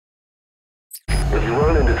If you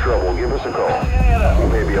run into trouble, give us a call.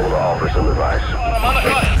 We may be able to offer some advice.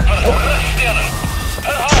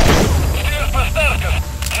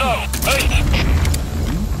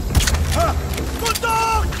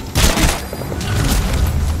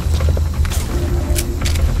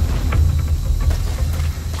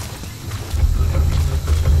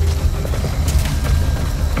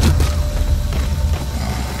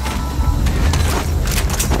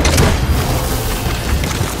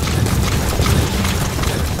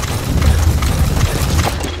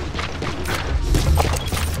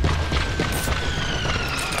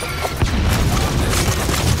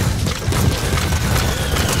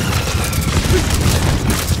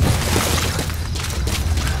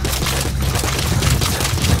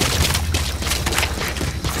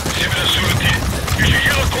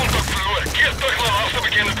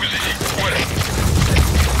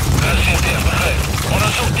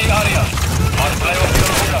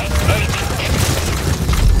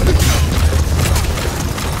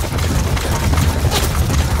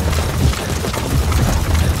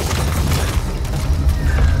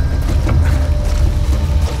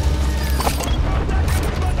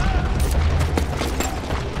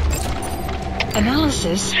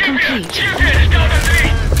 Analysis complete.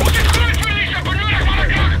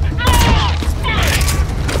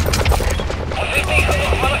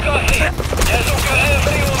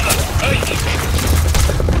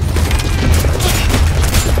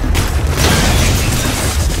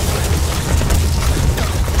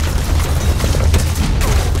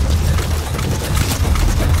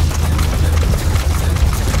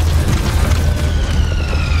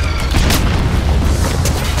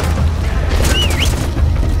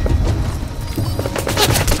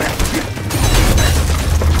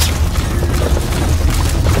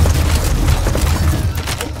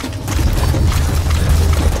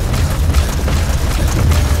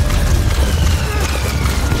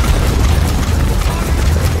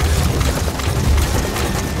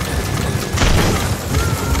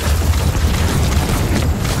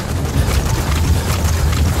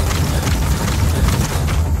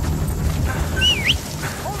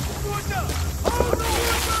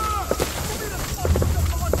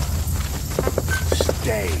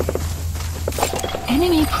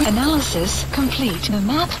 Enemy analysis complete. The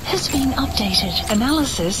map has been updated.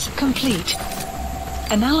 Analysis complete.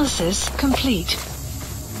 Analysis complete.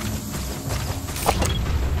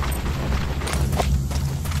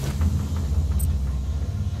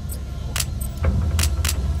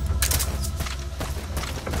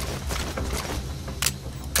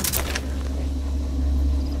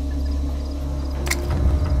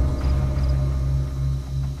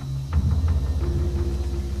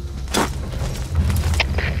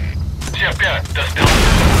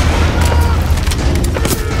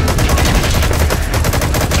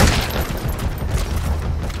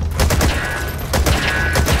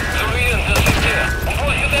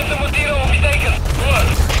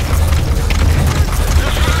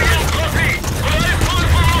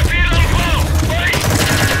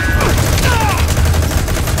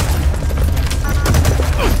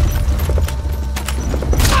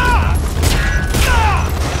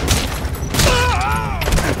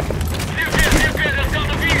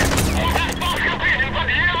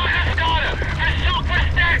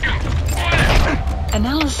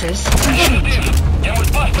 Analysis complete. Je moet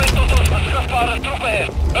vastleggen tot ons beschikbare troepen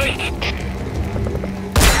heeft. Uit!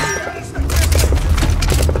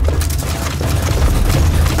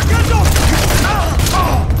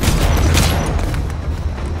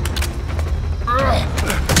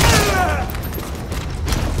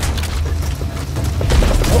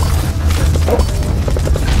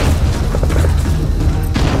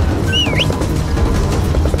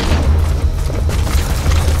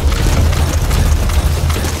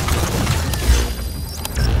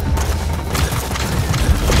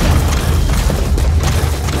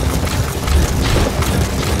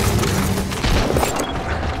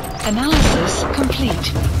 Analysis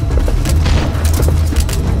complete.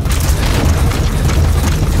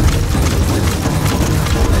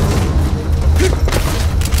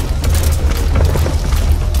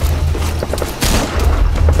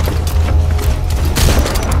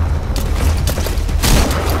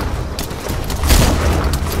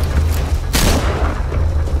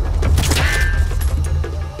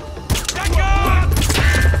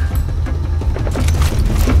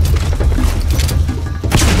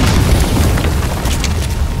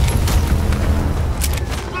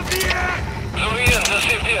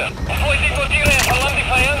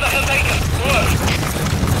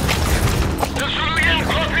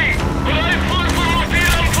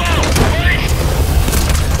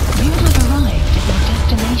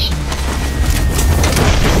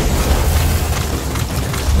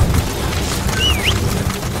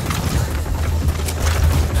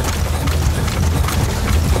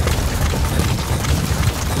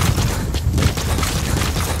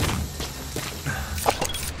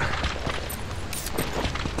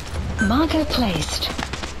 Marker placed.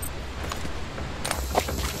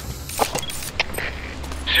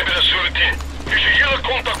 Sibira Routine. Visuele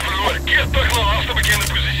contact verloren. Keer terug naar laatste bekende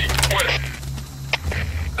positie. Over.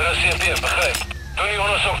 Er is CT, begrijp. Doe niet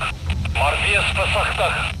onderzoek. Maar wees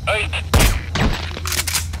voorzichtig. Uit.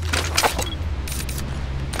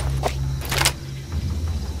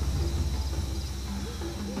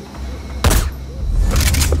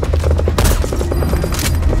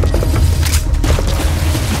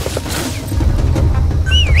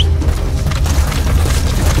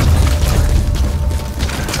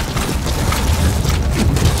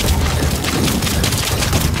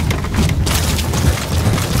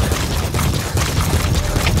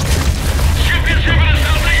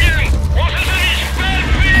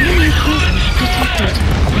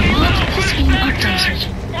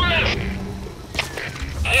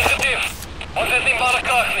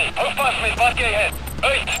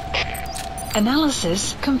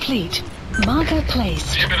 Analysis complete. Marker placed.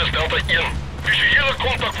 Sibira Delta 1. Visuele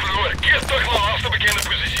contact verloren. Keer terug naar laatste bekende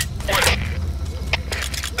positie. Over.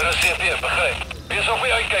 Er is CT, begrijp. Wees op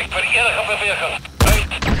je uitkijk voor enige beweging. Uit.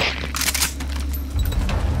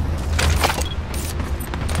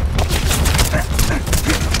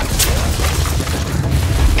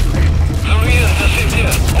 Zo hier is de CT.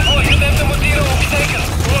 Omhoog gedempte motieren opsteken.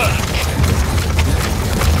 Over.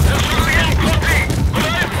 De Surien kopie.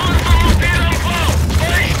 Blijf voor de motierenval.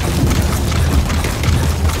 Uit.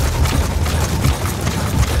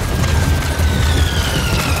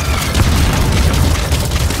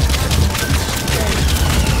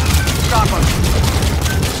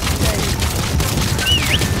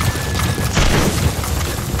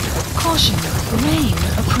 Caution, rain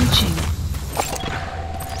approaching.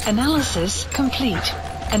 Analysis complete.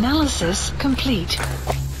 Analysis complete.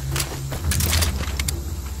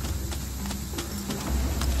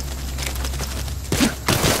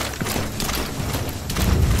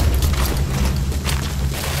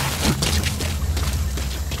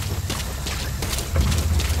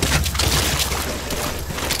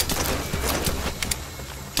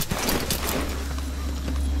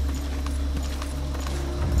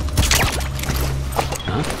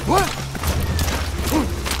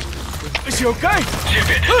 Is hij oké? Zit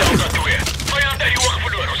dit, Delta 2. Vijand dat je ogen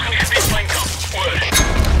verloren. We gaan niet gebied mijn kant. Over.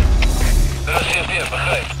 Er is CT,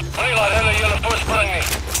 begrijp. Wanneer laat hele jullie voorsprong niet.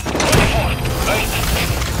 Gooi voort. Uit.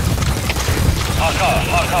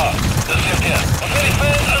 AK. De CT. We zijn die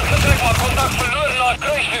vijand aangetrekt, maar contact verloren naar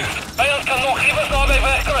kruisvuur. Vijand kan nog immers daarbij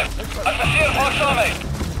wegkomen. Adviseer waakzaamheid.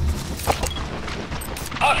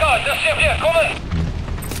 AK, de CT, komen.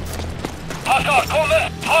 AK, komen.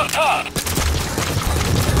 AK,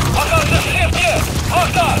 de CT.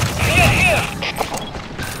 AK, reageer.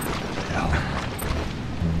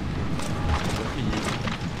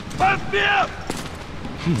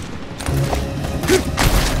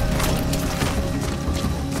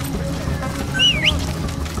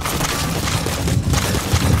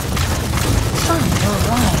 Sun will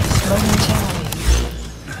rise momentarily.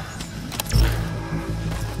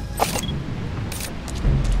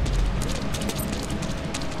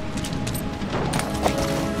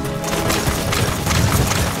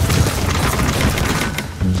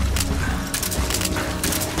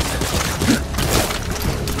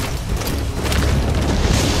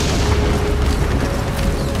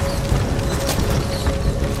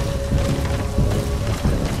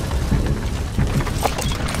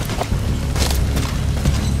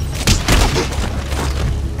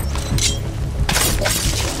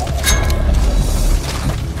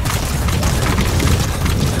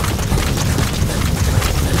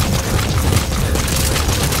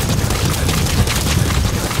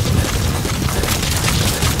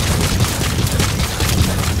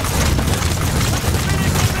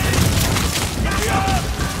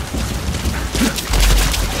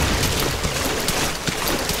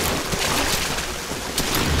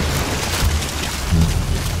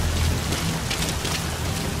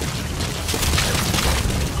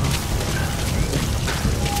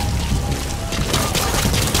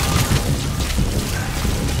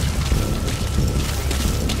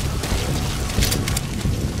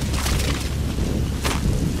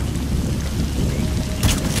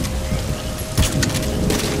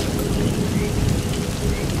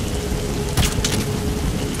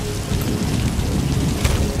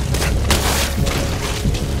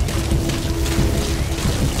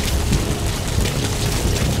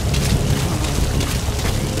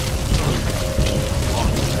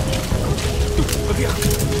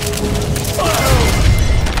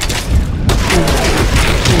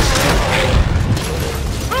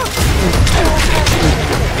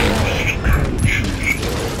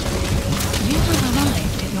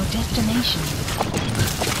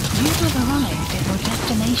 You have arrived at your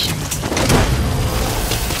destination.